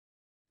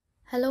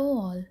Hello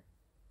all.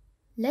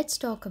 Let's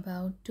talk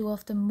about two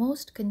of the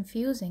most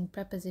confusing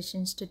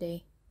prepositions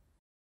today.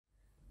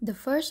 The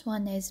first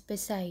one is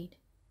beside.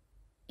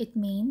 It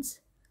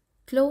means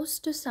close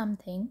to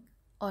something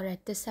or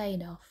at the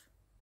side of.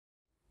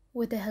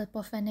 With the help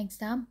of an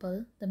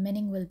example, the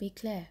meaning will be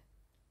clear.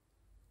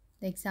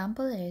 The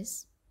example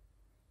is,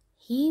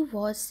 he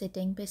was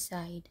sitting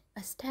beside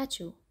a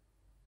statue,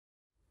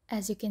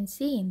 as you can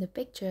see in the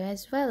picture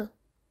as well.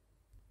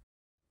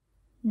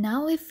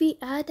 Now if we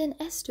add an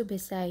s to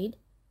beside,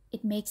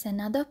 it makes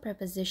another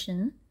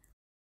preposition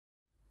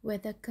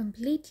with a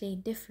completely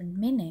different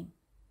meaning.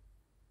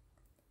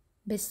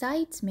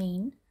 Besides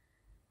mean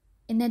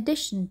in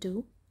addition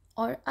to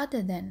or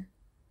other than.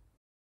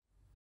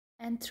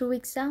 And through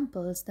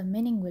examples, the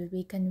meaning will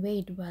be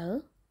conveyed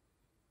well.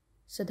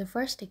 So the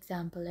first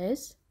example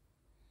is,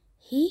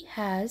 he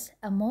has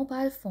a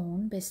mobile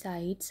phone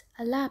besides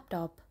a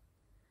laptop,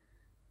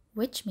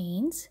 which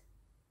means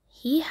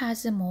he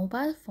has a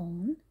mobile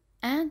phone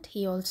and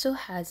he also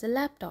has a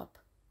laptop.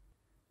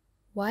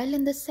 While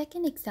in the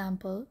second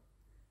example,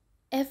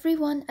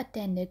 everyone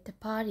attended the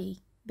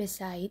party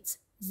besides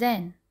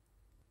Zen.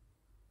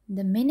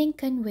 The meaning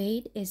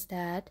conveyed is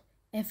that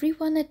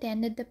everyone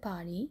attended the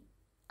party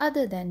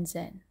other than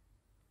Zen.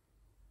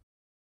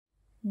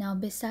 Now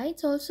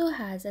besides also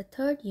has a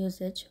third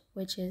usage,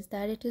 which is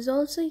that it is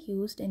also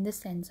used in the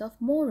sense of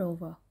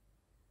moreover.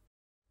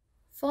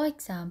 For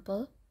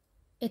example,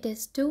 it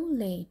is too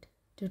late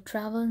to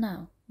travel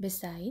now.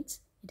 Besides,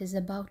 it is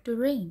about to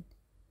rain.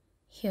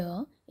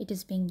 Here, it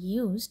is being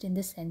used in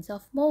the sense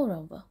of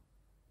moreover.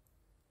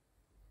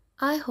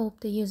 I hope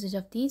the usage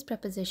of these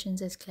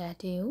prepositions is clear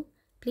to you.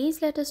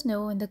 Please let us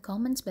know in the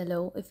comments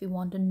below if you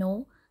want to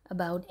know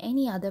about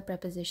any other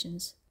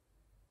prepositions.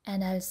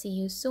 And I'll see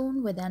you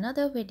soon with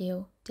another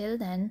video. Till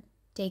then,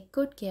 take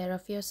good care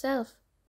of yourself.